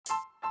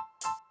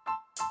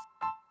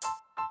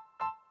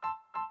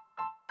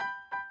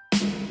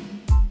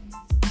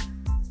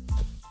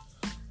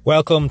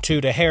Welcome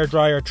to the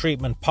Hairdryer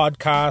Treatment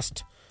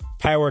Podcast,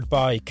 powered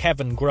by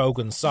Kevin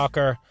Grogan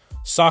Soccer,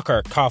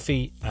 Soccer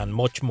Coffee and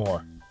much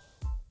more.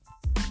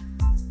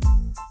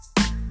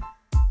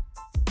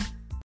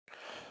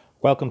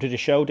 Welcome to the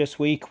show this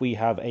week. We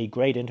have a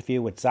great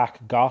interview with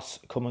Zack Gosse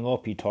coming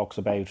up. He talks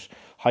about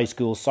high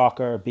school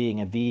soccer,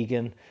 being a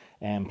vegan,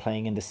 and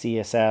playing in the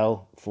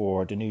CSL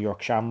for the New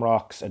York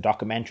Shamrocks, a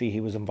documentary he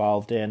was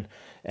involved in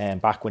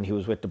back when he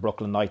was with the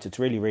Brooklyn Knights. It's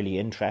really, really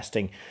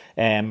interesting.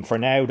 For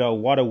now, though,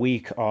 what a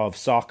week of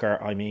soccer.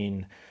 I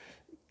mean,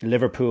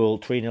 Liverpool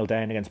 3-0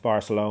 down against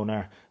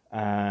Barcelona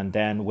and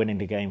then winning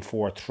the game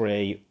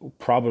 4-3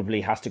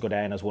 probably has to go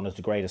down as one of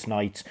the greatest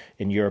nights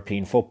in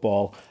European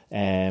football.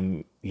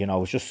 It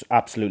was just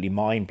absolutely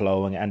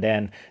mind-blowing. And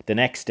then the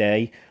next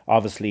day,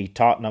 obviously,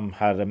 Tottenham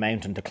had a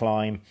mountain to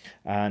climb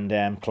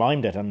and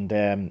climbed it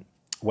and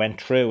went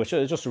through. It's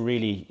just a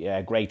really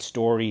great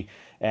story,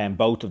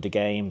 both of the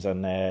games,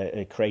 and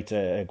it creates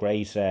a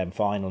great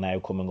final now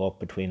coming up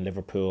between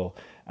Liverpool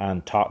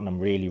and Tottenham.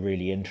 Really,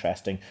 really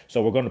interesting.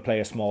 So we're going to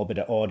play a small bit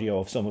of audio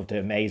of some of the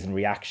amazing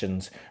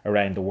reactions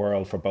around the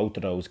world for both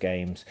of those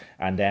games,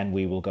 and then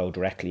we will go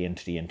directly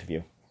into the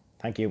interview.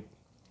 Thank you.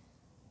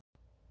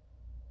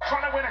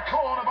 Trying to win a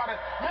corner, but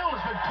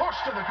Milner's been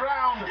pushed to the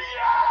ground. Yes!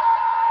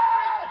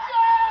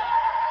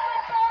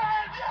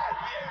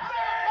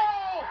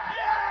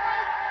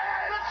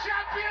 The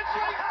Champions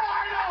League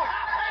final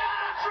in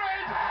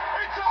Madrid.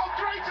 It's our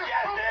greatest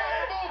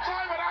comeback of all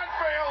time at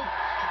Anfield.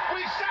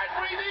 We said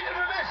we needed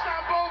an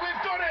Istanbul.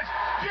 We've done it.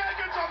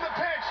 Jürgen's on the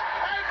pitch.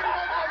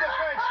 Everyone's on the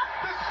pitch.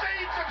 The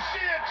scenes of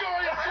sheer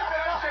joy and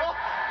jubilation.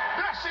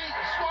 Messi,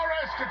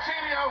 Suarez,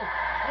 Coutinho.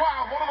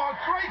 Wow, one of our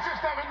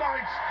greatest ever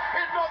nights,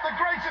 if not the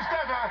greatest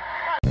ever.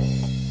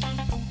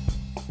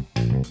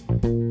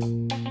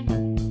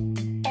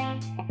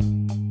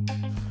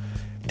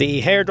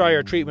 The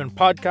Hairdryer Treatment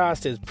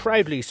Podcast is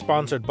proudly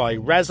sponsored by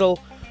Rezel.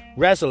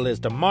 Rezel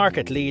is the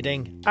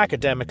market-leading,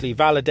 academically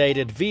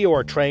validated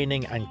VR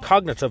training and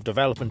cognitive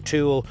development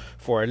tool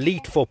for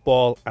elite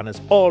football and is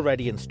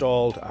already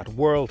installed at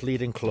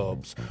world-leading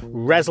clubs.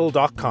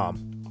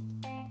 Rezel.com.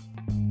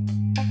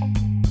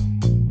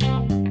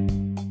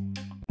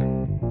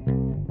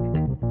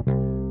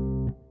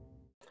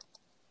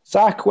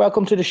 Zack,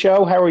 welcome to the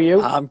show. How are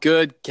you? I'm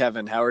good,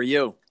 Kevin. How are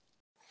you?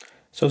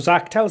 So,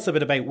 Zack, tell us a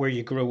bit about where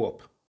you grew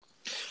up.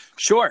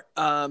 Sure.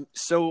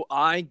 So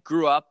I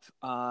grew up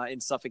in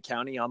Suffolk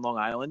County on Long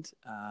Island.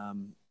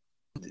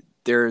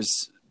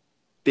 There's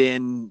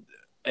been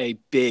a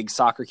big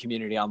soccer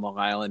community on Long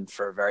Island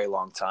for a very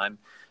long time.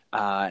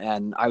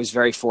 And I was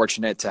very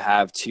fortunate to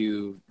have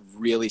two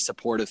really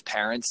supportive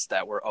parents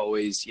that were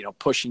always,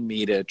 pushing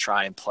me to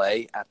try and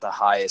play at the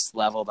highest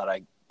level that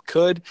I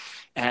could,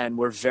 and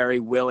were very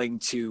willing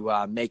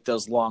to make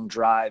those long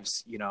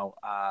drives,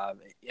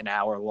 an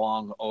hour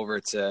long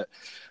over to,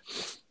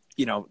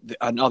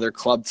 another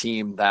club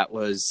team that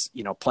was,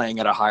 playing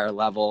at a higher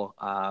level.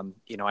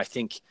 I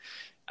think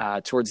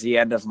towards the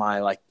end of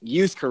my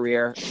youth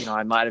career,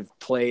 I might have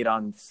played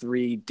on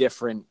 3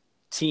 different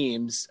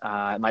teams.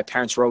 My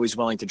parents were always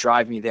willing to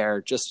drive me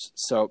there just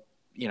so,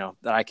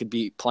 that I could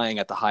be playing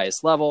at the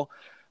highest level,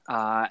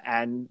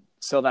 and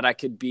so that I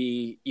could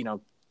be,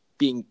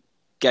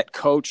 get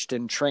coached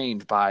and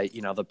trained by,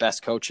 the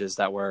best coaches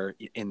that were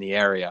in the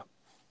area.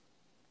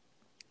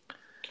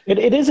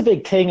 It is a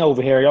big thing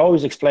over here. I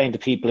always explain to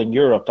people in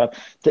Europe that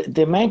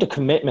the amount of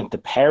commitment the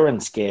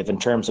parents give in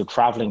terms of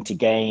traveling to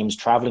games,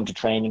 traveling to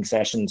training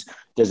sessions,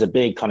 there's a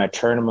big kind of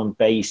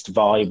tournament-based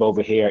vibe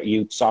over here at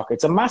youth soccer.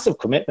 It's a massive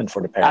commitment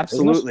for the parents.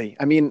 Absolutely.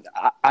 I mean,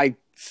 I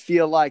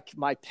feel like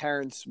my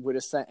parents would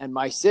have sent, and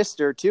my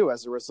sister too,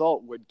 as a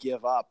result, would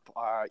give up,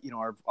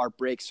 our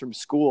breaks from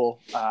school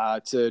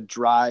to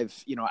drive,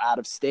 out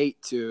of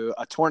state to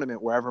a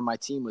tournament wherever my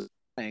team was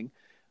playing.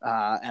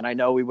 And I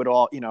know we would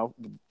all,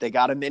 they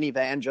got a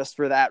minivan just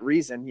for that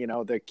reason,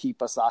 to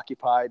keep us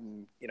occupied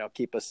and,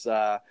 keep us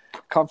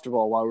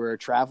comfortable while we were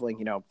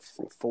traveling,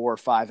 4 or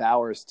 5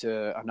 hours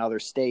to another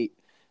state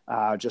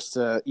just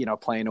to,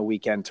 play in a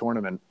weekend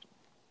tournament.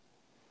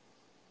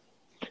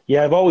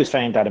 Yeah, I've always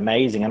found that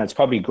amazing, and it's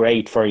probably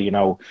great for,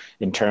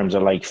 in terms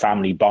of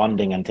family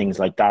bonding and things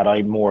like that.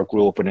 I more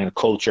grew up in a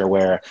culture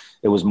where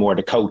it was more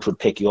the coach would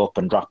pick you up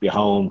and drop you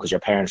home because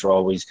your parents were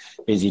always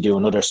busy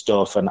doing other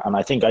stuff. And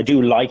I think I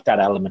do like that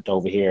element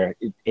over here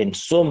in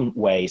some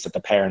ways, that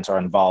the parents are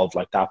involved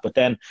like that. But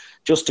then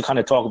just to kind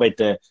of talk about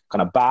the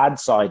kind of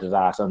bad side of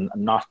that, and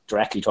not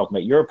directly talking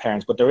about your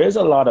parents, but there is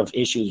a lot of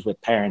issues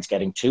with parents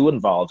getting too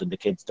involved in the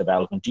kids'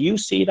 development. Do you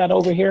see that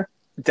over here?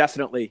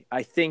 Definitely.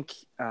 I think,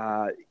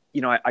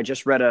 I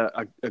just read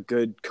a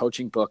good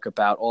coaching book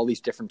about all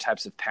these different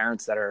types of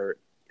parents that are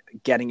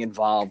getting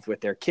involved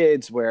with their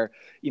kids, where,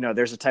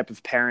 there's a type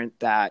of parent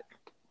that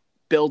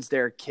builds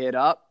their kid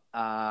up,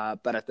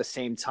 but at the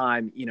same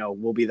time,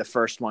 will be the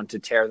first one to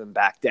tear them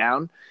back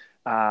down.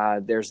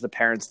 There's the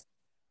parents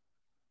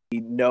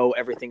who know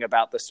everything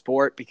about the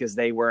sport because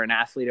they were an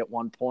athlete at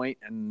one point,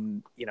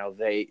 and,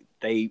 they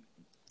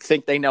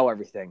think they know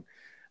everything.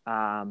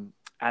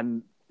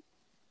 And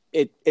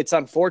it's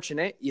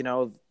unfortunate,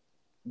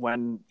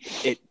 when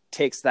it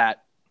takes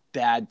that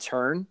bad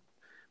turn.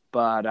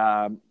 But,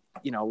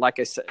 like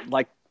I said,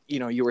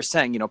 you were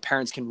saying,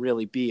 parents can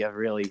really be a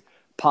really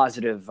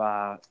positive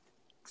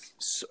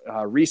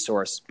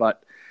resource,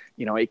 but,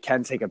 it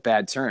can take a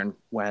bad turn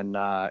when,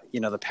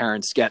 the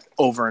parents get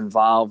over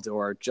involved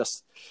or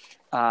just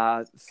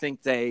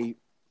think they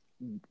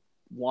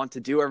want to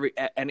do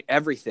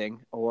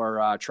everything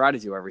or try to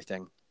do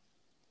everything.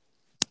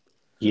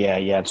 Yeah,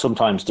 yeah. And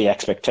sometimes the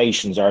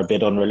expectations are a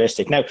bit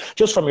unrealistic. Now,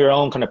 just from your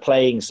own kind of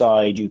playing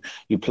side,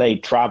 you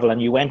played travel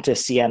and you went to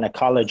Siena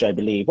College, I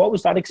believe. What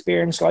was that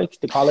experience like,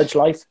 the college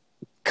life?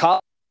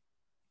 Because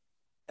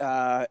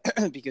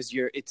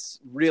it's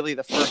really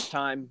the first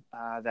time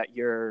that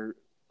you're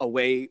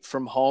away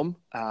from home.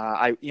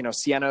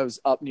 Siena was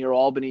up near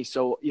Albany,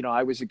 so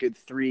I was a good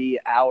 3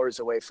 hours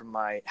away from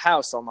my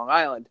house on Long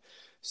Island.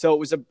 So it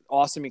was an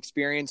awesome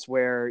experience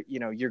where,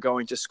 you're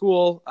going to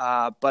school,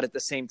 but at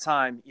the same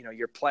time,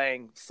 you're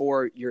playing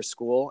for your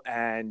school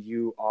and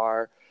you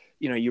are,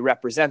 you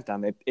represent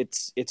them.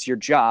 It's your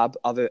job.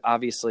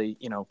 Obviously,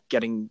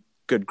 getting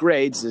good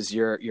grades is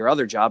your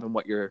other job and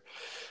what you're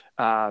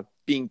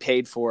being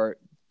paid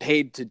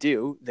to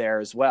do there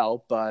as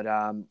well. But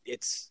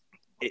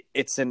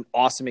it's an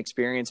awesome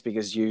experience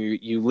because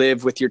you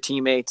live with your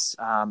teammates,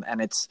 and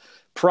it's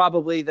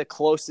probably the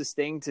closest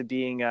thing to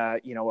being a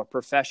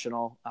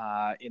professional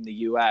in the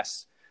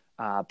US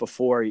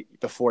before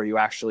you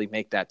actually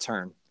make that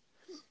turn.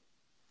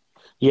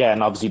 Yeah,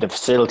 and obviously the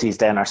facilities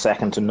then are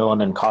second to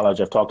none in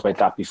college. I've talked about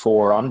that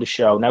before on the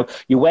show. Now,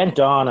 you went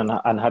on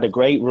and had a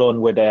great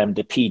run with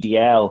the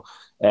PDL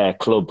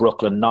club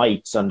Brooklyn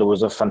Knights, and there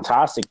was a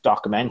fantastic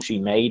documentary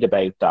made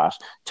about that.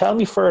 Tell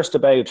me first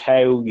about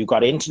how you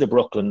got into the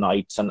Brooklyn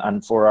Knights,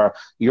 and for our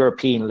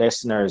European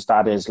listeners,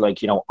 that is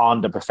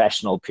on the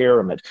professional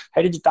pyramid.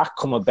 How did that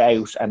come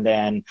about? And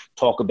then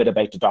talk a bit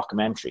about the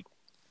documentary.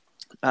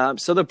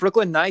 So the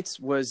Brooklyn Knights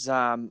was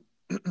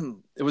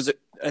it was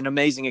an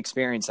amazing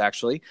experience,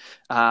 actually,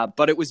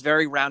 but it was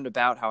very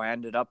roundabout how I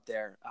ended up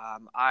there.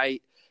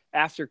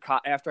 After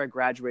I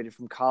graduated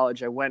from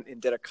college, I went and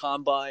did a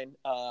combine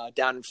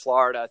down in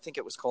Florida. I think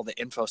it was called the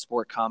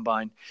InfoSport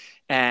Combine.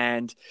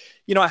 And,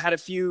 I had a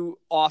few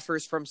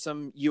offers from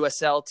some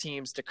USL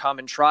teams to come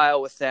and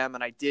trial with them.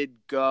 And I did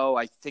go.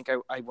 I think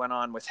I went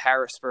on with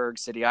Harrisburg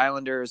City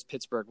Islanders,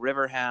 Pittsburgh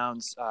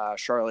Riverhounds,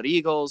 Charlotte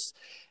Eagles.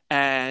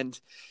 And,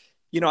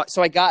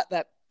 so I got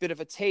that bit of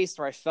a taste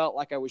where I felt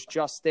like I was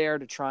just there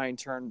to try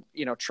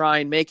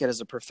and make it as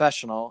a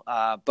professional.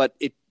 But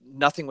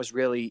nothing was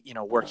really,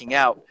 working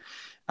out.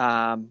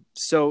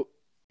 So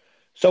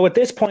at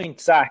this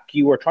point, Zach,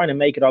 you were trying to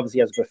make it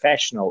obviously as a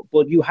professional,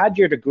 but you had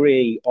your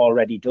degree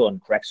already done,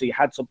 correct? So you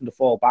had something to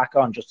fall back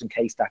on just in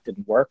case that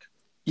didn't work?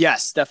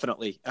 Yes,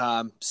 definitely.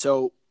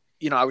 So,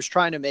 I was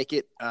trying to make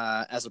it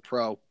as a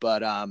pro,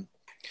 but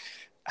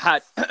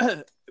had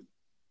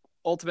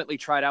ultimately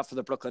tried out for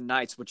the Brooklyn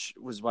Knights, which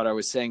was what I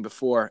was saying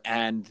before.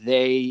 And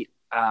they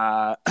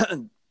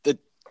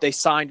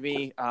signed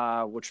me,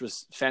 which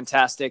was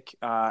fantastic.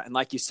 And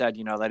like you said,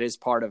 that is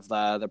part of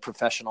the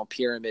professional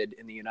pyramid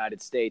in the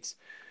United States.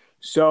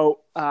 So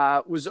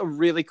it was a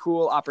really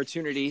cool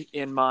opportunity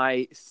in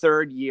my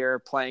third year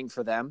playing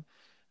for them.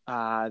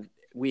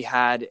 We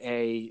had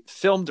a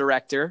film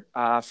director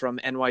from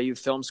NYU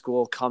Film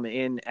School come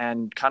in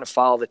and kind of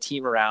follow the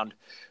team around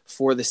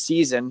for the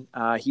season.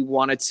 He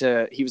was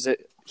a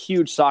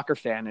huge soccer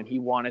fan, and he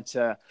wanted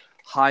to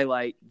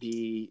highlight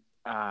the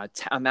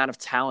amount of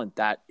talent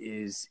that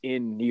is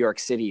in New York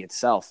City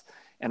itself,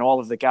 and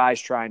all of the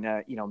guys trying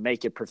to,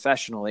 make it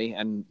professionally,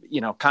 and,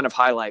 kind of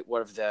highlight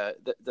what of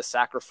the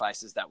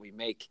sacrifices that we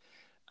make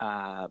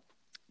to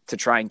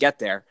try and get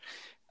there.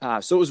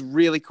 So it was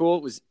really cool.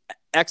 It was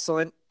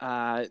excellent.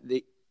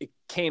 It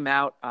came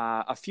out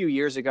a few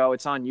years ago.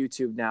 It's on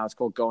YouTube now. It's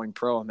called Going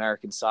Pro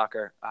American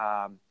Soccer.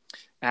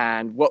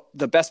 And what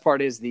the best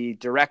part is, the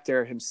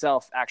director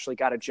himself actually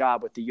got a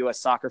job with the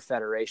U.S. Soccer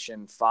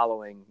Federation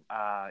following,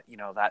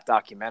 that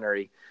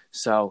documentary.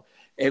 So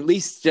at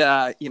least,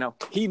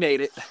 he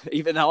made it,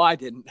 even though I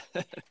didn't.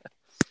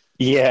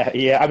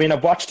 Yeah. I mean,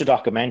 I've watched the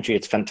documentary.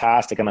 It's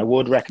fantastic, and I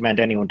would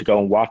recommend anyone to go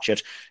and watch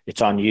it. It's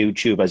on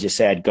YouTube, as you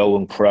said,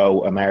 Going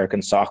Pro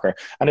American Soccer.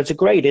 And it's a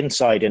great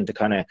insight into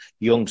kind of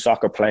young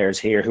soccer players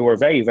here who are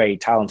very, very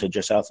talented,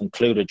 yourself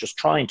included, just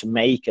trying to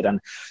make it. And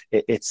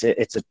it's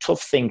a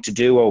tough thing to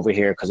do over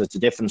here because it's a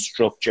different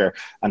structure,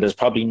 and there's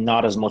probably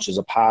not as much as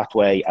a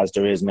pathway as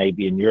there is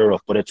maybe in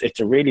Europe. But it's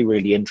a really,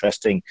 really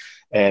interesting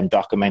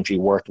documentary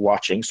worth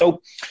watching.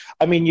 So,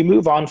 I mean, you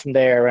move on from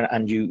there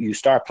and you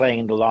start playing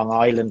in the Long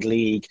Island League.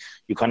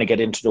 You kind of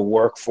get into the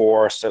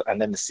workforce and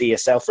then the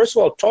CSL. First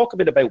of all, talk a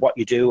bit about what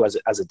you do as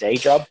a day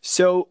job.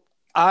 So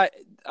I'm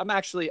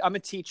a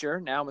teacher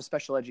now. I'm a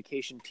special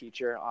education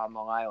teacher on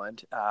Long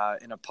Island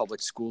in a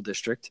public school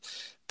district.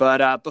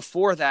 But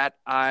before that,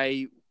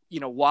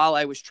 while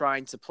I was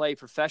trying to play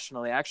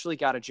professionally, I actually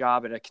got a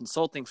job at a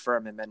consulting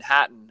firm in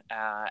Manhattan.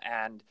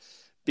 And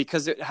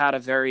because it had a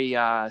very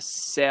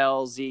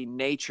salesy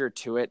nature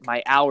to it,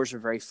 my hours were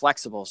very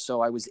flexible.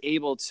 So I was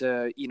able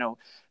to,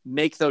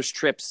 make those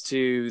trips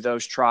to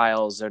those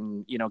trials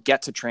and,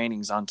 get to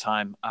trainings on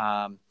time.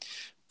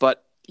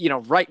 But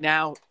right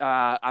now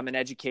I'm an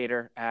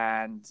educator,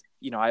 and,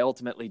 I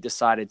ultimately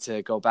decided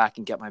to go back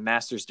and get my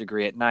master's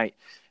degree at night.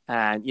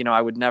 And,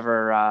 I would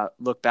never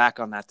look back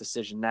on that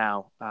decision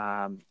now.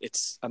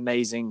 It's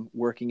amazing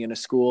working in a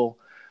school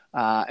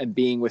and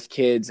being with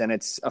kids, and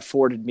it's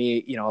afforded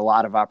me, a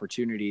lot of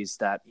opportunities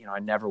that, I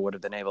never would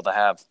have been able to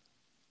have.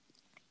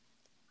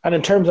 And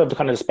in terms of the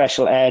kind of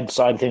special ed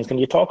side of things, can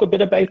you talk a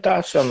bit about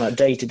that on a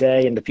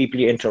day-to-day and the people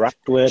you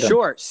interact with?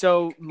 Sure.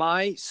 So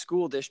my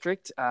school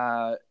district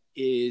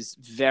is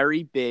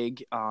very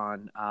big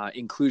on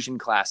inclusion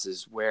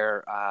classes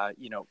where,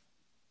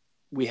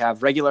 we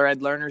have regular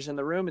ed learners in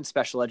the room and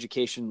special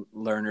education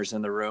learners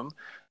in the room.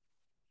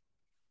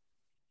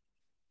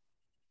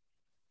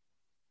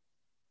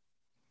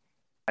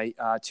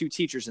 Two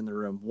teachers in the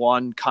room,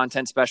 one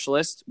content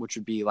specialist, which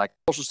would be like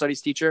a social studies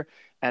teacher,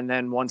 and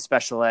then one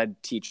special ed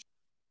teacher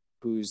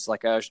who's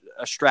like a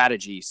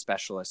strategy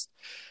specialist.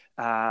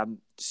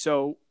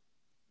 So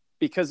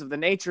because of the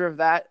nature of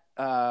that,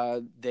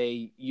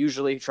 they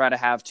usually try to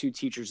have two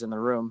teachers in the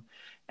room.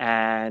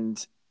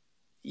 And,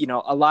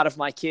 a lot of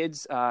my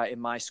kids in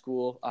my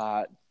school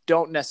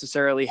don't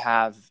necessarily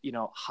have,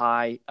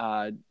 high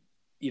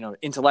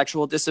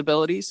intellectual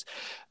disabilities.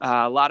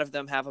 A lot of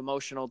them have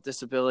emotional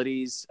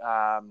disabilities,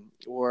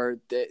 or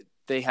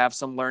they have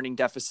some learning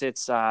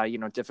deficits,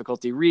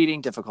 difficulty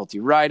reading,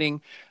 difficulty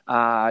writing.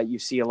 You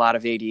see a lot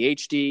of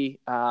ADHD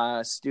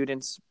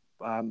students,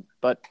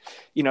 but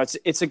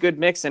it's a good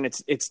mix, and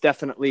it's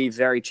definitely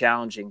very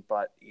challenging,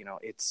 but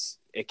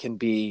it can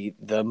be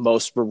the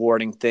most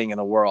rewarding thing in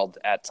the world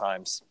at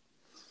times.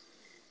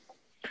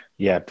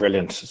 Yeah,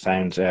 brilliant.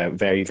 Sounds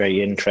very,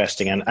 very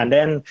interesting. And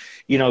then,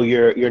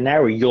 you're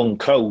now a young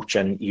coach,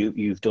 and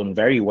you've done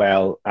very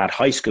well at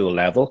high school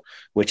level,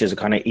 which is a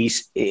kind of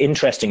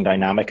interesting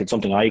dynamic. It's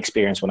something I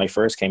experienced when I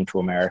first came to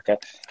America.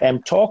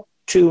 Talk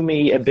to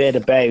me a bit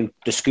about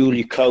the school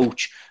you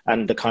coach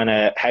and the kind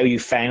of how you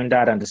found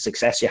that and the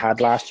success you had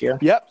last year.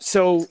 Yep.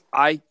 So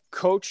I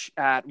coach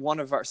at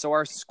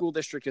our school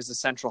district is the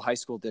Central High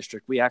School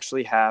District. We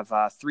actually have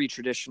 3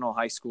 traditional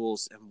high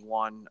schools and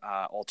 1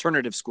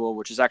 alternative school,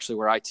 which is actually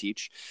where I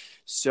teach.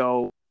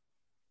 So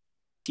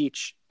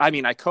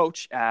I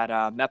coach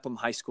at Mepham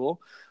High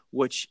School,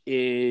 which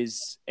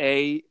is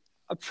a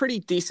pretty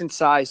decent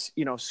size,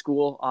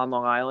 school on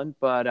Long Island,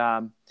 but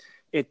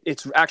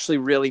it's actually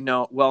really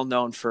well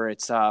known for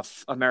its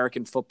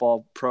American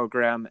football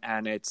program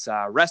and its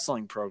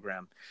wrestling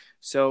program.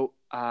 So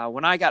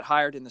when I got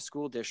hired in the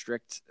school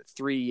district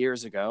 3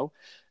 years ago,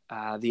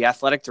 the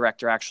athletic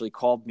director actually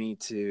called me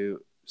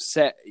to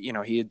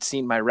he had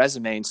seen my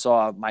resume and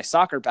saw my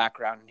soccer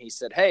background. And he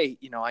said, "Hey,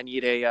 I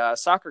need a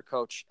soccer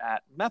coach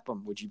at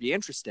Mepham. Would you be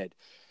interested?"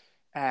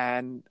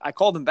 And I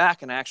called him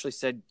back and I actually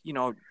said,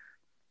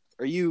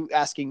 "Are you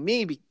asking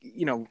me,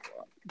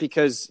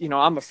 because,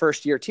 I'm a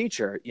first year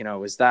teacher,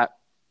 is that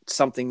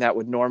something that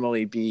would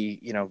normally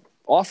be,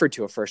 offered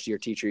to a first year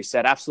teacher?" He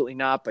said, "Absolutely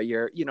not. But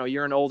you're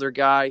an older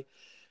guy.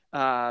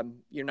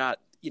 You're not,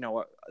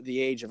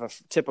 the age of a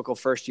typical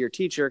first year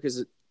teacher,"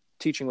 because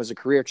teaching was a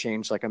career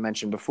change, like I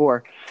mentioned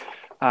before.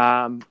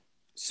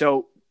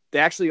 So they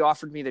actually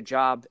offered me the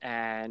job,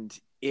 and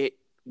it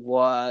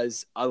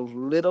was a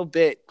little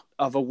bit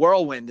of a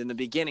whirlwind in the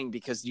beginning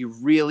because you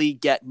really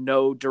get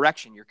no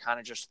direction. You're kind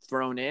of just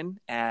thrown in,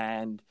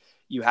 and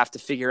you have to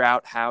figure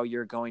out how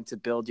you're going to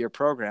build your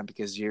program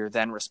because you're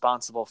then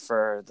responsible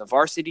for the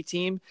varsity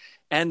team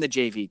and the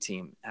JV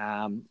team.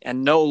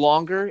 And no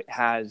longer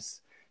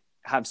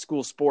have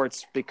school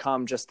sports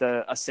become just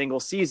a single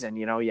season.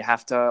 You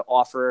have to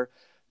offer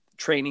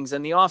trainings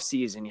in the off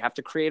season. You have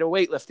to create a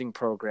weightlifting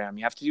program.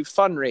 You have to do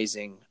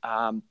fundraising.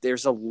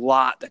 There's a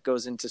lot that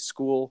goes into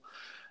school,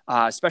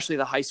 especially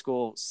the high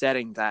school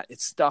setting, that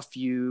it's stuff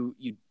you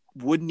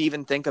wouldn't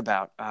even think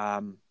about.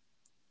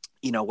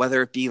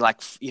 Whether it be like,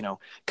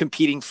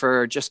 competing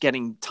for just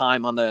getting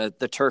time on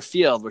the turf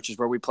field, which is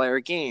where we play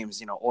our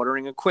games,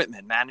 ordering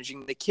equipment,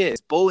 managing the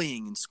kids.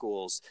 Bullying in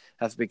schools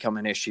has become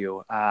an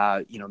issue.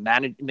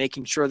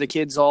 Making sure the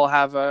kids all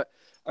have a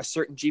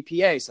certain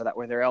GPA so that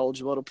way they're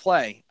eligible to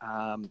play.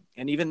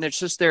 And even it's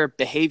just their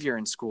behavior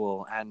in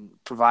school and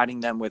providing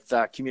them with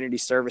community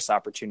service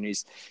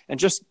opportunities and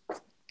just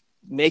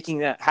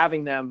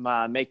having them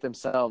make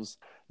themselves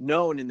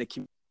known in the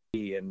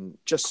community and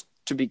just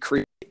to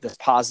create this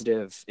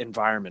positive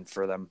environment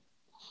for them.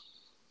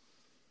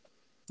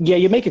 Yeah,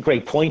 you make a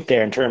great point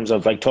there in terms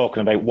of like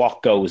talking about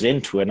what goes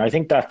into it. And I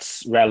think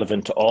that's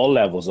relevant to all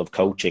levels of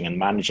coaching and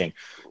managing.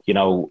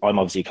 I'm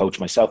obviously a coach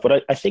myself,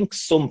 but I think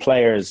some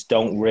players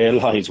don't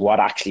realize what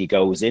actually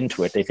goes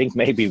into it. They think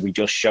maybe we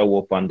just show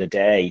up on the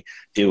day,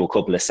 do a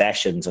couple of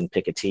sessions and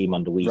pick a team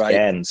on the Right.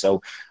 weekend.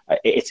 So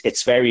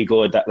it's very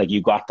good that like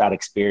you got that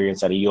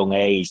experience at a young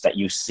age, that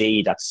you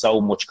see that so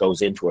much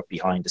goes into it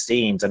behind the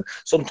scenes. And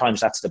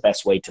sometimes that's the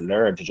best way to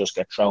learn, to just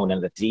get thrown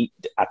in at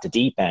the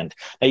deep end.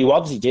 Now, you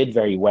obviously did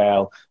very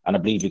well, and I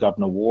believe you got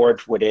an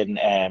award within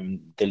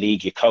the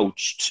league you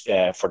coached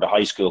for the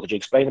high school. Could you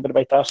explain a bit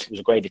about that? It was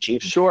a great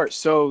achievement. Sure.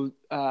 So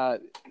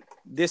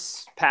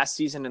this past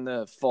season in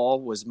the fall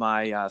was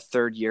my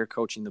third year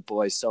coaching the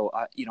boys. So,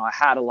 I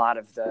had a lot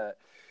of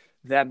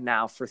them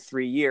now for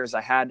 3 years.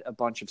 I had a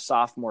bunch of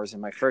sophomores in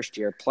my first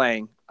year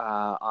playing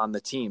on the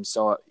team.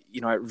 So,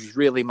 it was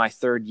really my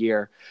third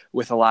year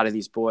with a lot of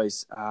these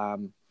boys.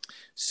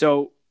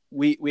 So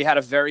we had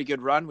a very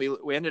good run.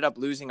 We ended up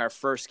losing our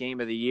first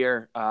game of the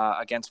year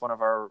against one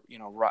of our,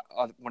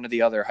 one of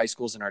the other high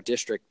schools in our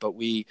district. But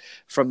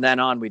from then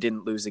on, we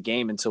didn't lose a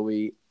game until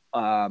we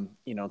won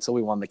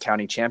the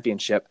county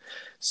championship.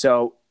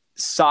 So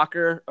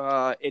soccer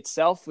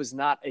itself was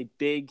not a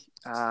big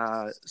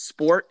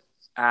sport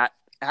at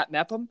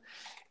Mepham.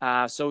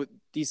 So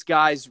these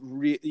guys,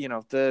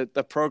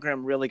 the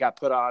program really got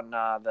put on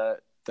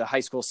the high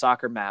school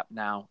soccer map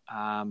now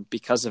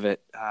because of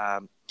it.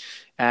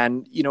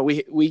 And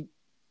we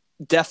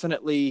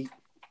definitely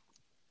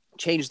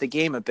changed the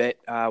game a bit.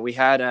 We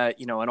had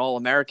an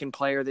All-American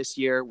player this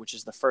year, which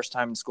is the first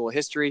time in school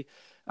history.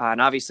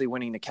 And obviously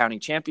winning the county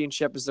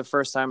championship is the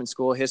first time in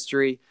school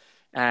history.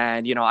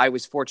 And, I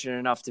was fortunate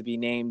enough to be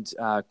named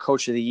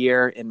Coach of the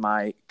Year in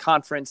my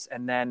conference.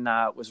 And then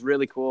it was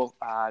really cool.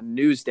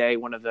 Newsday,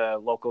 one of the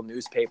local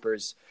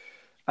newspapers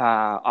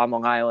on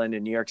Long Island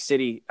in New York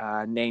City,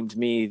 named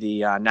me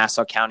the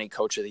Nassau County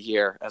Coach of the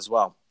Year as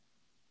well.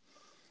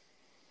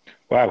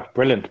 Wow,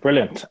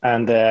 brilliant.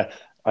 And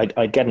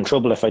I'd get in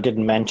trouble if I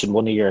didn't mention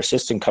one of your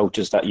assistant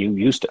coaches that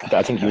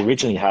I think you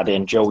originally had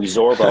in, Joey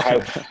Zorbo.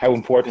 How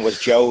important was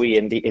Joey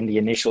in the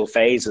initial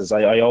phases?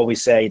 I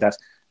always say that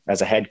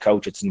as a head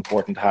coach, it's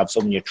important to have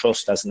someone you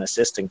trust as an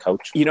assistant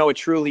coach. It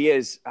truly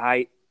is.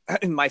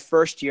 In my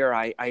first year,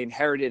 I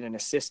inherited an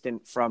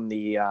assistant from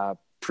the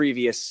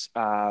previous,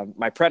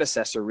 my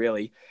predecessor,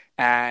 really.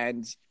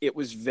 And it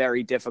was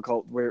very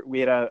difficult.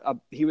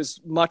 He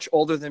was much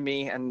older than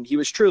me, and he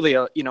was truly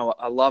a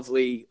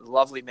lovely,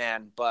 lovely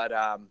man. But,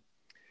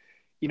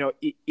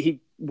 he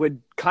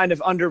would kind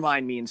of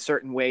undermine me in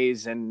certain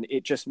ways, and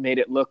it just made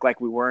it look like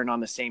we weren't on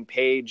the same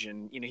page.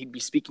 And, he'd be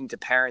speaking to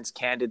parents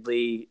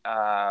candidly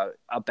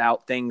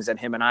about things that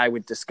him and I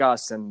would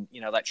discuss, and,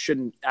 that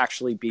shouldn't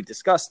actually be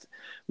discussed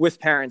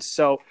with parents.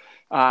 So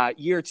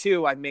year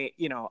two, I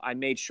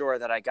made sure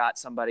that I got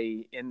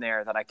somebody in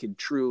there that I could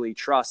truly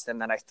trust,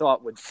 and that I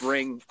thought would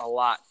bring a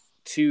lot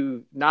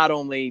to not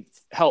only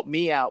help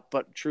me out,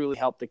 but truly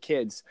help the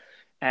kids.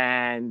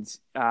 And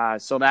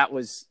so that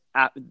was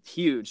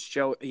huge.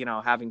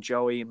 Having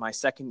Joey in my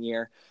second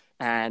year,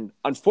 and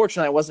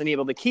unfortunately, I wasn't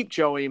able to keep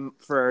Joey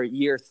for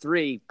year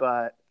three.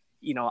 But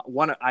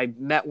I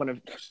met one of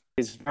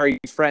his very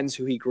friends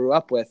who he grew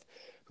up with,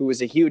 who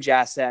was a huge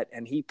asset,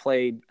 and he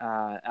played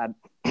at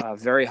a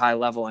very high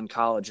level in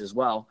college as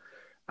well.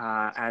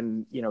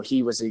 And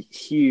he was a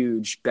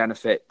huge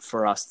benefit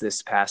for us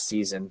this past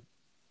season.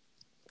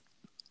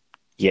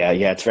 Yeah,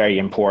 it's very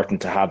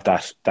important to have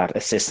that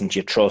assistant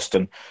you trust,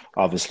 and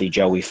obviously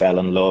Joey fell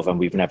in love, and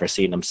we've never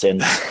seen him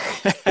since.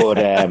 But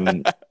we're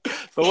happy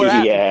for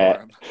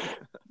him.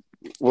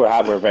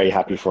 We're very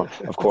happy for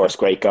him, of course.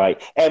 Great guy.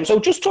 So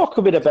just talk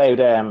a bit about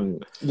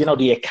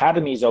the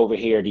academies over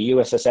here, the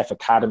USSF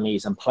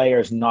academies, and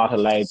players not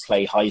allowed to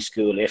play high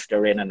school if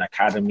they're in an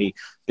academy.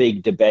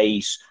 Big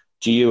debate.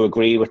 Do you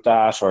agree with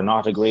that or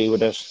not agree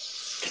with it?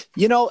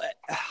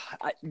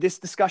 This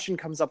discussion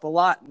comes up a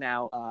lot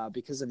now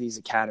because of these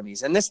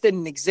academies, and this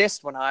didn't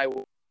exist when I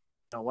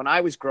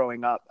was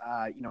growing up.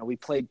 We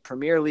played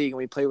Premier League and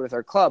we played with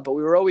our club, but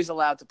we were always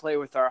allowed to play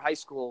with our high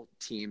school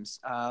teams.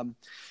 And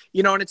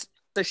it's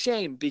a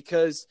shame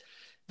because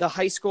the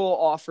high school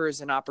offers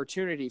an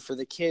opportunity for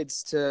the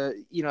kids to,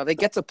 they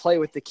get to play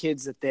with the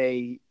kids that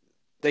they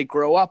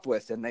grow up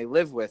with and they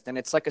live with, and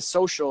it's like a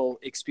social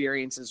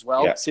experience as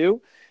well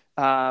too.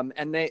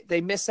 And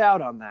they miss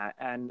out on that.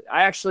 And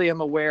I actually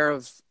am aware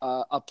of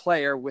a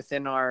player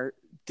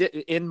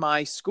in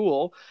my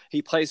school.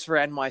 He plays for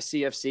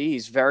NYCFC.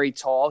 He's very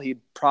tall.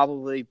 He'd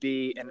probably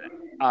be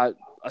a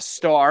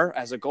star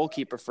as a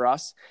goalkeeper for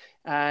us.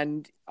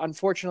 And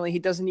unfortunately, he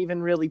doesn't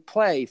even really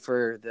play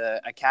for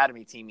the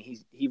academy team.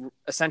 He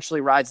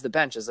essentially rides the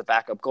bench as a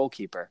backup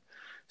goalkeeper.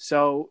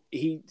 So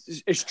he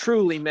is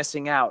truly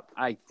missing out,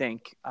 I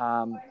think.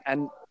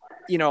 And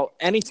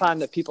anytime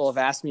that people have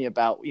asked me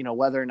about,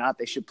 whether or not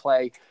they should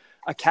play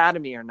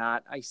academy or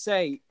not, I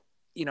say,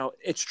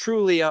 it's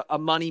truly a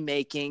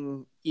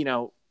money-making,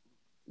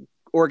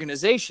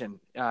 organization,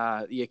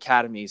 the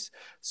academies.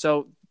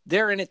 So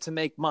they're in it to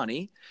make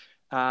money.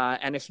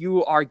 And if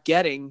you are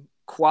getting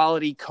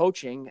quality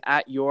coaching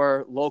at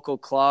your local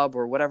club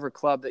or whatever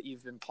club that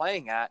you've been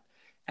playing at,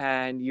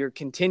 and you're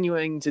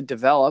continuing to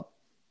develop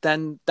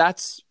then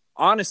that's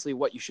honestly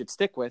what you should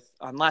stick with,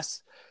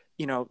 unless,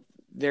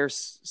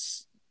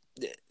 there's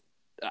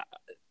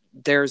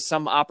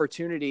some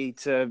opportunity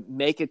to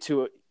make it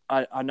to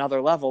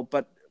another level.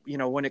 But,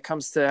 when it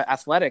comes to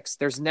athletics,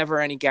 there's never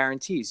any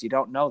guarantees. You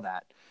don't know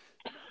that.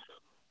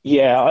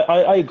 Yeah,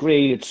 I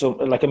agree. So,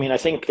 like, I mean, I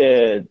think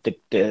the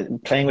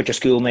playing with your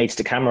schoolmates,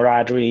 the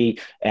camaraderie,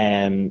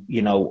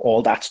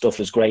 all that stuff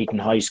is great in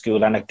high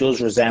school, and it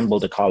does resemble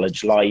the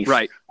college life.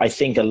 Right. I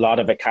think a lot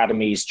of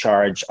academies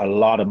charge a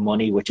lot of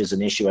money, which is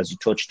an issue, as you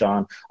touched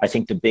on. I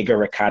think the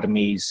bigger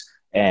academies,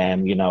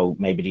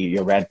 maybe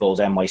your Red Bulls,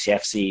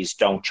 NYCFCs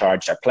don't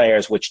charge their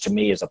players, which to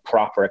me is a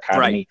proper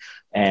academy.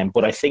 Right.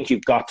 But I think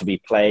you've got to be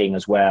playing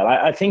as well.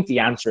 I think the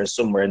answer is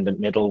somewhere in the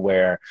middle,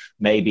 where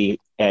maybe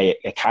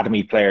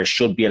academy players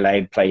should be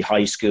allowed to play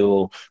high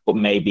school, but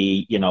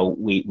maybe,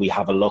 we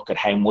have a look at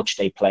how much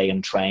they play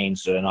and train,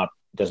 so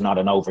there's not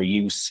an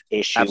overuse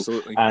issue.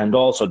 Absolutely. And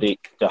also the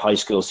high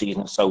school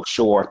season is so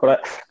short.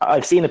 But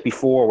I've seen it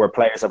before where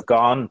players have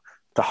gone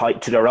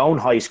to their own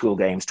high school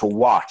games to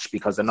watch,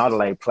 because they're not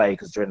allowed to play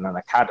because they're in an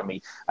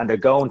academy, and they're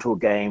going to a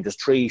game. There's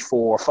 300,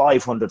 400,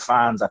 500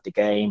 fans at the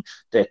game.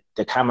 The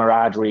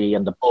camaraderie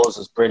and the buzz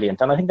is brilliant,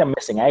 and I think they're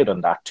missing out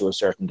on that to a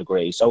certain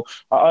degree. So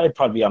I'd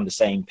probably be on the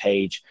same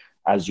page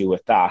as you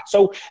with that.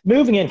 So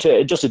moving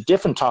into just a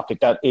different topic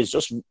that is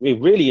just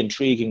really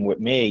intriguing with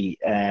me,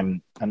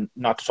 and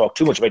not to talk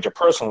too much about your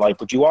personal life,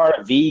 but you are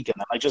a vegan,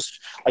 and I just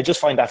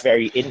find that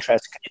very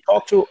interesting. Can you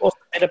talk to us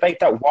a bit about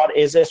that? What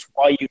is it?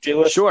 Why you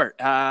do it? Sure.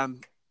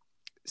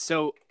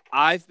 So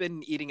I've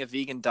been eating a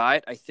vegan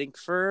diet, I think,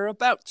 for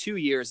about 2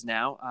 years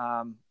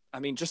now.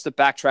 Just to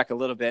backtrack a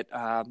little bit,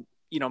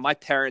 my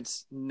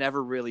parents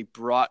never really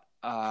brought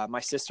my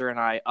sister and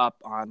I up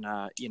on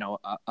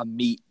a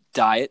meat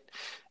diet.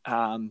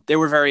 They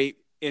were very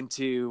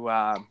into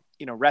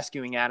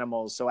rescuing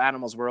animals, so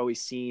animals were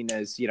always seen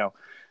as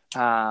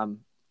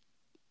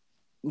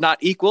not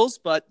equals,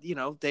 but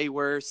they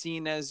were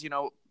seen as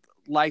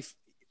life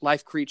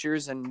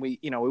creatures, and we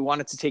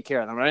wanted to take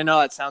care of them. And I know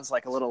that sounds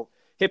like a little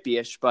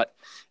hippie-ish, but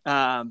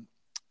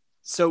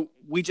so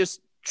we just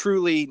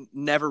truly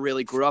never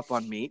really grew up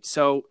on meat.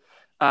 So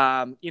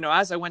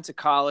as I went to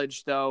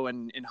college, though,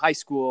 and in high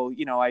school,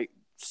 I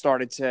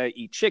started to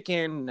eat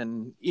chicken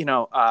and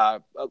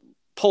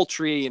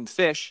poultry and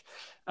fish,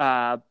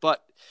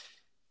 but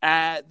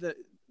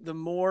the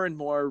more and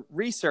more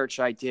research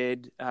I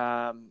did,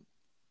 and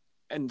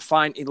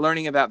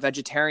learning about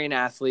vegetarian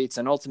athletes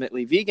and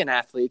ultimately vegan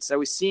athletes, I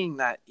was seeing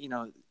that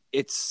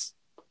it's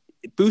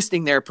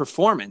boosting their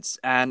performance,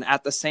 and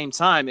at the same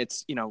time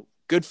it's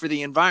good for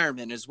the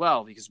environment as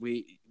well, because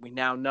we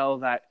now know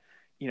that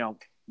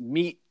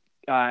meat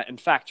and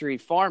factory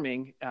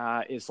farming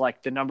is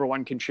like the number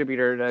one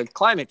contributor to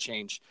climate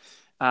change.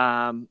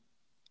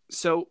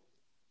 So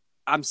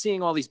I'm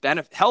seeing all these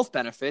health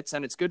benefits,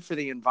 and it's good for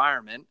the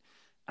environment.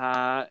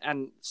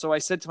 And so I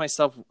said to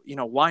myself,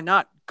 why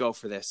not go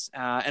for this?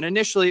 And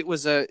initially it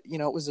was a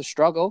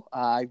struggle.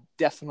 I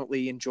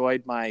definitely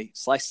enjoyed my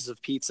slices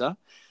of pizza.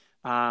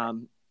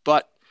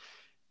 But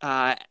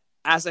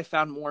as I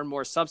found more and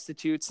more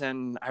substitutes,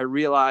 and I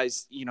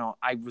realized,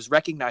 I was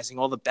recognizing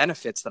all the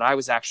benefits that I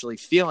was actually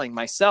feeling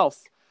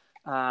myself,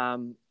 I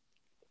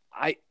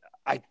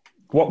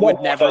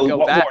would never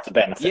go back. What the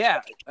benefits?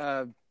 Yeah.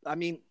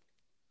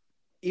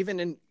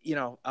 Even in,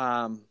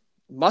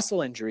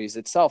 muscle injuries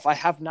itself, I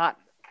have not,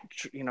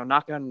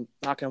 knock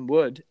on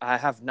wood, I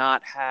have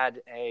not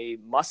had a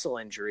muscle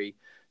injury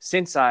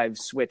since I've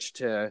switched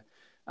to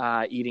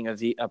eating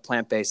a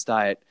plant-based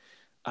diet.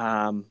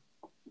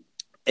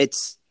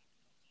 Is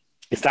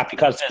that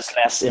because there's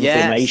less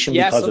inflammation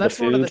because of the food? Yeah, so that's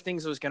one of the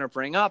things I was going to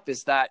bring up,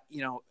 is that,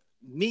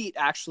 meat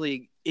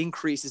actually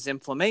increases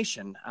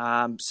inflammation.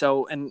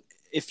 And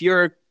if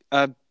you're,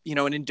 an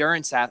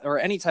endurance athlete or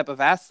any type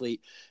of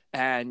athlete,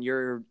 and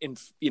your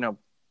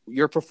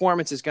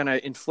performance is going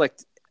to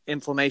inflict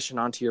inflammation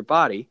onto your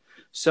body.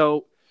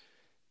 So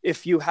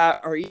if you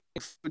are eating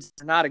foods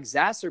that are not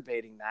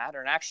exacerbating that,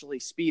 or actually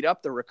speed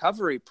up the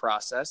recovery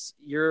process,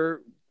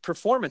 your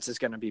performance is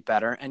going to be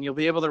better, and you'll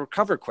be able to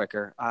recover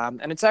quicker.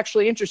 And it's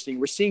actually interesting.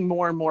 We're seeing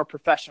more and more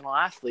professional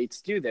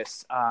athletes do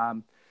this.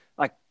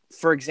 Like,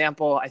 for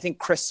example, I think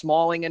Chris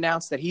Smalling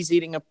announced that he's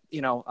eating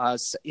a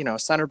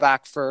center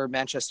back for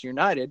Manchester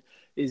United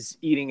is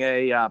eating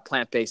a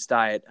plant-based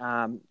diet.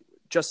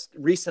 Just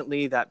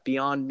recently, that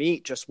Beyond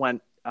Meat just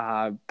went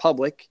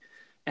public,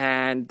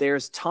 and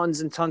there's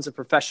tons and tons of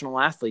professional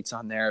athletes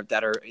on there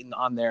that are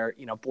on their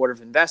board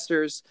of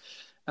investors.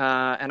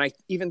 And I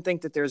even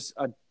think that there's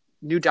a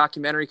new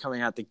documentary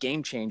coming out, The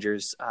Game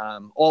Changers,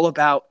 all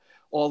about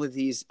all of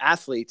these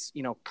athletes,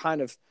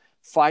 kind of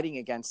fighting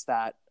against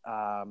that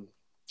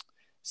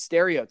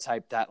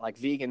stereotype that like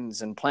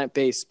vegans and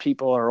plant-based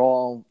people are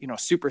all,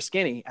 super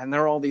skinny, and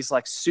they're all these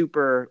like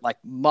super like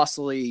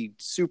muscly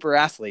super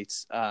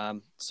athletes.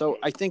 So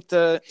I think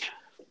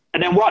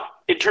and then what,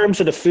 in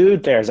terms of the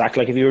food there, Zach,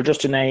 like if you were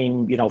just to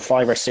name,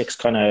 5 or 6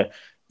 kind of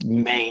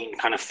main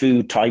kind of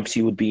food types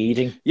you would be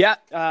eating? Yeah.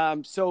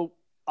 So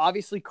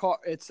obviously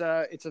it's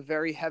a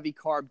very heavy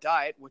carb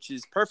diet, which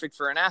is perfect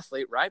for an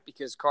athlete, right?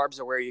 Because carbs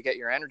are where you get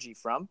your energy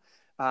from.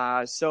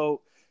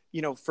 So,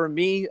 for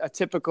me, my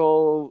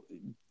typical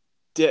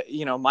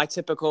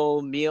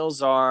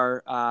meals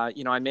are,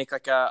 I make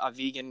like a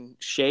vegan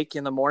shake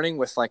in the morning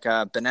with like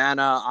a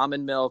banana,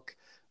 almond milk,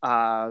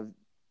 vegan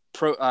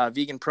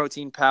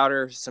protein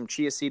powder, some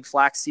chia seed,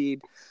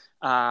 flaxseed.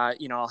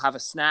 I'll have a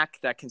snack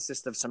that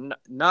consists of some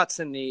nuts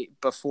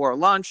before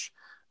lunch.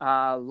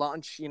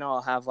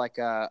 I'll have like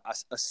a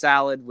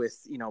salad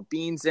with,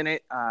 beans in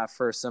it,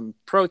 for some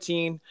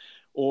protein,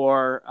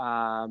 or,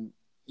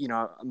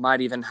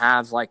 might even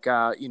have like,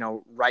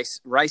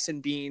 rice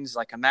and beans,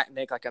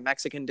 make like a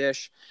Mexican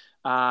dish.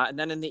 And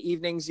then in the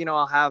evenings,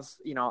 I'll have,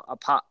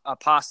 a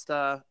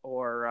pasta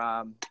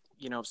or,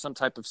 some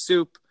type of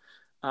soup.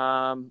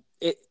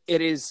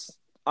 It is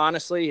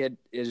honestly, it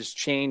has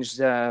changed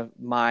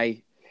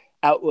my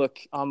outlook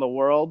on the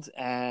world,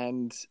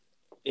 and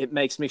it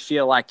makes me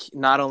feel like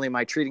not only am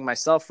I treating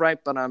myself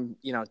right, but I'm,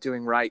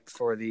 doing right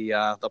for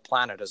the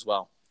planet as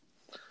well.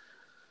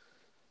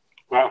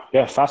 Wow.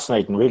 Yeah,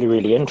 fascinating. Really,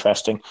 really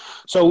interesting.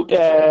 So,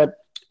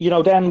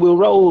 then we'll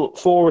roll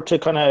forward to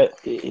kind of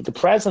the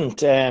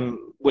present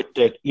with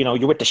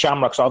you're with the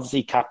Shamrocks,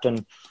 obviously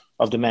captain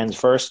of the men's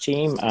first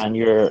team, and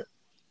your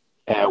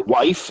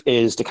wife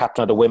is the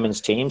captain of the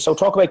women's team. So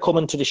talk about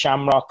coming to the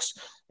Shamrocks,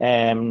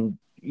 and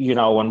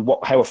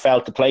how it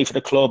felt to play for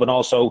the club, and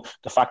also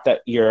the fact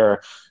that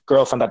your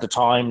girlfriend at the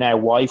time, now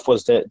wife,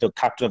 was the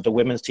captain of the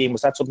women's team. Was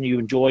that something you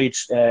enjoyed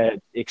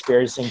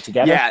experiencing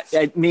together? Yeah,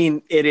 I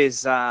mean, it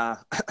is.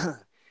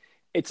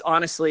 It's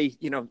honestly,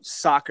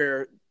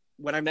 soccer.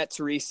 When I met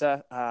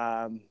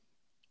Teresa,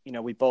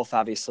 we both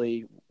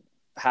obviously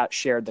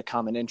shared the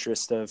common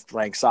interest of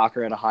playing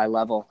soccer at a high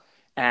level,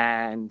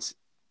 and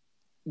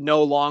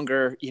no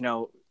longer,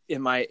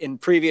 in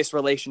previous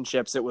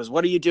relationships, it was,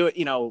 what are you doing?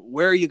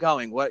 Where are you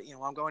going?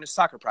 I'm going to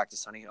soccer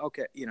practice, honey.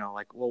 Okay.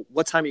 Well,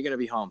 what time are you going to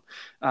be home?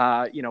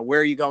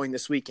 Where are you going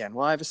this weekend?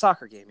 Well, I have a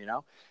soccer game,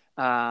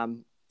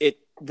 it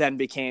then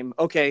became,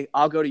 okay,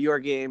 I'll go to your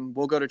game.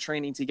 We'll go to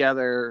training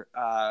together.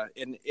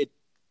 And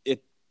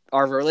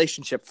our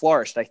relationship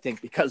flourished, I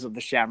think, because of the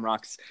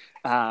Shamrocks.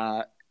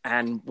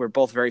 And we're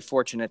both very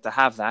fortunate to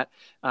have that.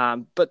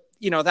 But,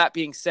 that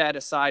being said,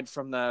 aside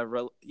from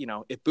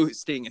it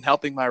boosting and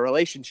helping my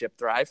relationship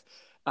thrive,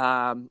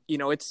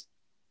 it's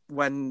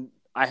when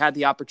I had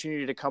the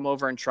opportunity to come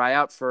over and try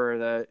out for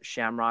the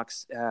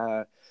Shamrocks,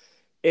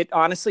 it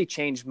honestly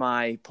changed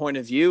my point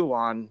of view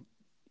on,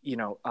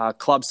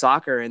 club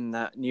soccer in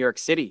New York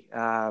City.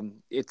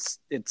 It's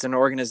an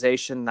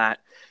organization that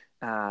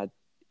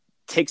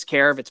takes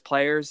care of its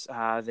players.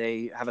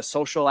 They have a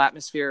social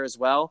atmosphere as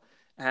well.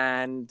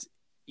 And,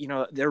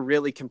 they're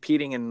really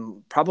competing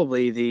in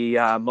probably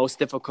the most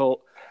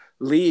difficult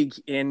league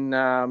in,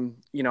 on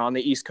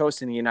the East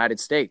Coast in the United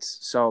States.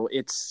 So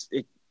it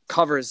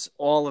covers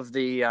all of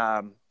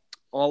the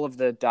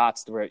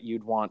dots where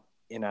you'd want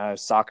in a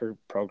soccer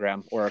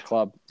program or a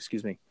club,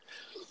 excuse me.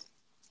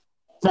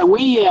 Now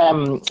we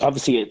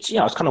obviously it's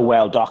kind of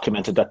well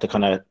documented that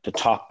the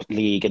top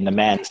league in the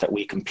men's that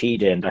we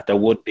compete in, that there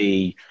would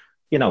be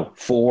 4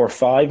 or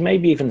 5,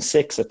 maybe even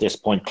 6 at this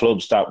point,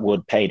 clubs that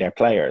would pay their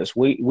players.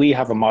 We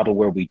have a model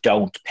where we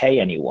don't pay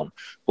anyone,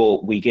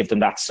 but we give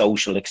them that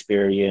social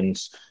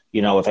experience.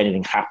 If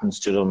anything happens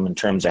to them in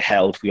terms of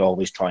health, we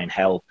always try and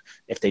help.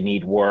 If they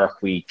need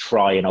work, we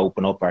try and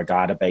open up our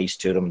database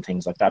to them,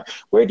 things like that.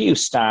 Where do you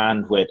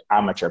stand with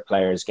amateur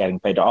players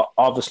getting paid?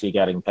 Obviously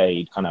getting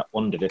paid kind of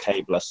under the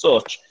table as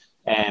such.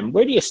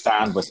 Where do you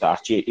stand with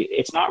that?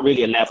 It's not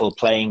really a level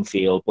playing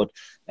field, but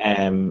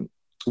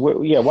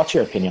what's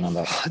your opinion on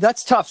that?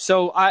 That's tough.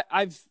 So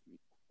I've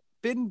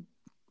been,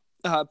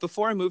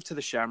 before I moved to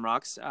the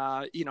Shamrocks,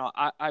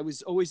 I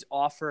was always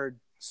offered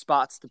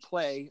spots to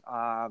play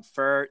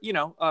for,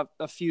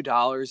 a few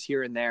dollars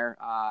here and there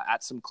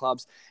at some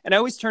clubs. And I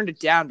always turned it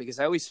down because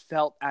I always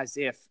felt as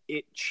if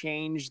it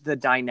changed the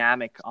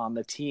dynamic on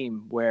the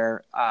team,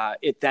 where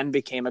it then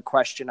became a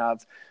question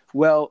of,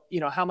 well,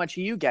 how much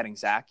are you getting,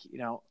 Zach?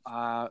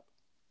 And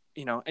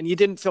you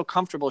didn't feel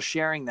comfortable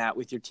sharing that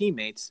with your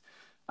teammates.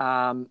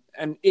 And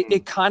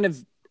it kind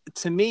of,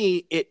 to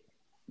me, it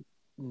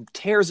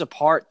tears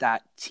apart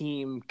that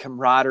team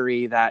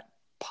camaraderie, that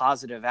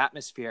positive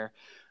atmosphere.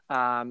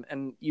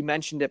 And you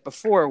mentioned it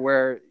before,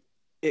 where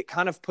it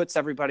kind of puts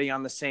everybody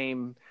on the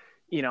same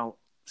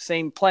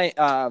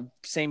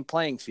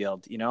playing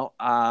field.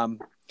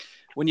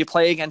 When you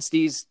play against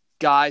these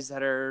guys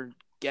that are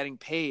getting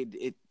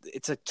paid,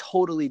 it's a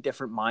totally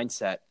different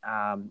mindset.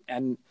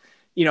 And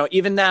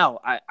even now,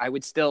 I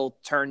would still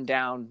turn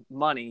down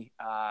money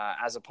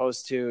as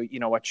opposed to,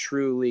 a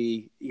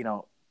truly,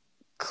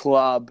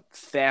 club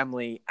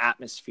family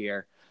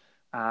atmosphere.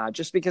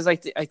 Just because I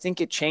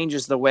think it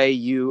changes the way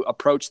you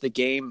approach the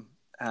game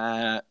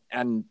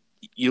and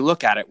you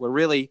look at it. We're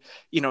really,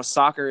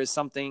 soccer is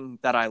something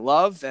that I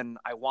love and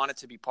I want it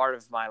to be part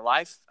of my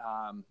life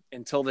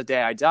until the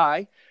day I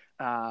die.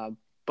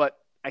 But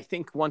I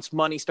think once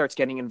money starts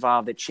getting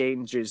involved, it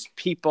changes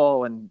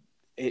people, and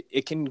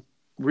it can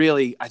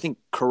really, I think,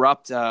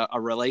 corrupt a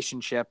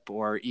relationship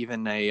or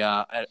even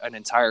an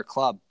entire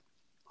club.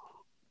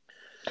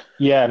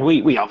 Yeah, and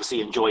we obviously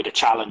enjoy the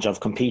challenge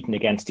of competing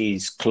against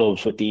these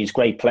clubs with these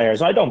great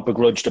players. I don't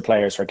begrudge the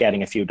players for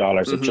getting a few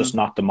dollars. Mm-hmm. It's just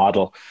not the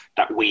model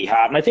that we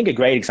have. And I think a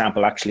great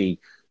example actually,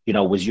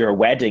 was your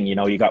wedding.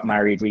 You got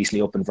married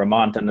recently up in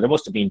Vermont, and there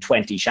must have been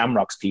 20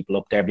 Shamrocks people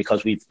up there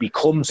because we've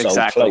become so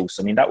close.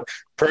 I mean,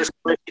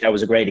 personally, that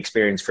was a great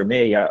experience for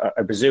me. I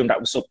presume that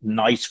was something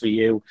nice for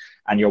you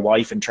and your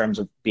wife in terms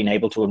of being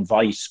able to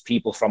invite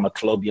people from a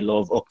club you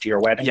love up to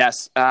your wedding.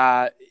 Yes.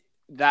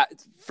 That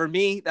for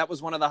me, that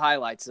was one of the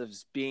highlights of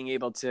being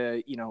able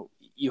to,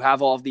 you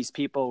have all of these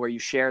people where you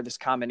share this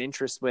common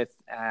interest with,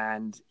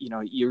 and,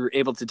 you're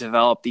able to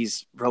develop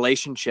these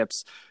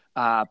relationships,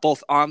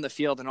 both on the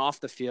field and off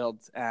the field,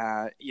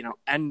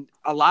 and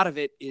a lot of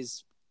it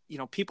is,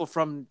 people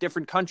from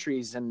different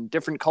countries and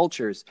different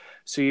cultures.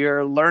 So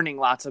you're learning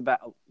lots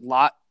about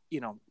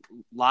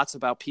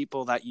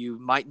people that you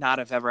might not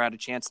have ever had a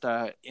chance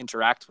to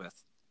interact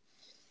with.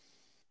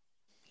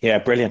 Yeah,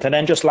 brilliant. And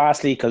then just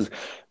lastly, because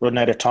running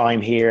out of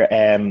time here,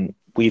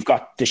 we've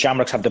got the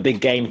Shamrocks have the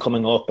big game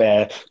coming up.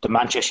 The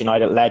Manchester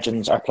United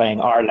Legends are playing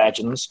our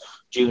Legends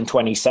June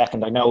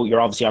 22nd. I know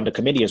you're obviously on the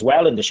committee as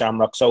well in the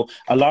Shamrocks, so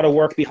a lot of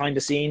work behind the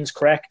scenes,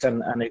 correct?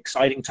 And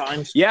exciting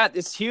times. Yeah,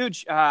 it's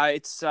huge.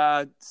 It's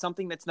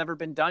something that's never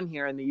been done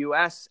here in the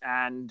U.S.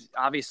 and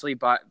obviously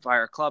by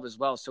our club as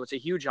well. So it's a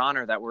huge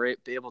honor that we're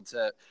able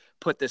to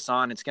put this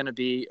on. It's going to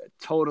be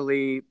a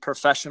totally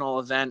professional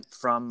event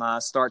from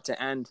start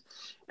to end.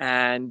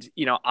 And,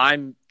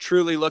 I'm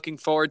truly looking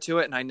forward to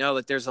it. And I know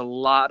that there's a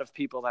lot of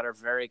people that are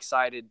very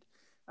excited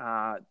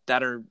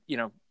that are,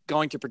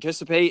 going to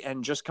participate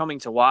and just coming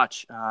to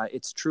watch.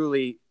 It's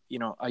truly,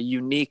 a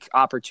unique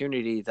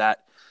opportunity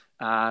that,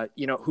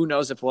 who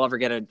knows if we'll ever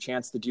get a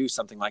chance to do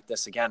something like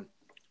this again.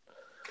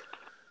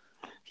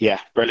 Yeah,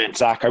 brilliant,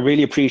 Zach. I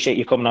really appreciate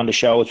you coming on the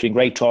show. It's been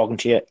great talking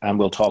to you, and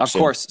we'll talk soon.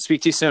 Of course.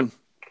 Speak to you soon.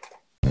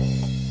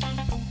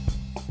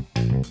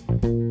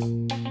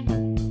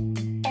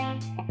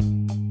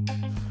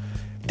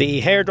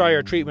 The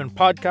Hairdryer Treatment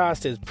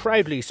Podcast is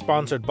proudly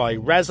sponsored by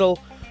Rezel.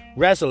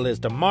 Rezel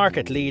is the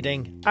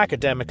market-leading,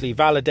 academically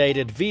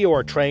validated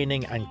VR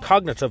training and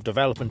cognitive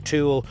development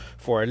tool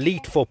for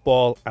elite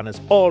football and is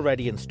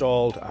already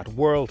installed at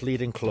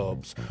world-leading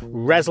clubs.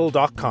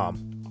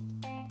 Rezel.com.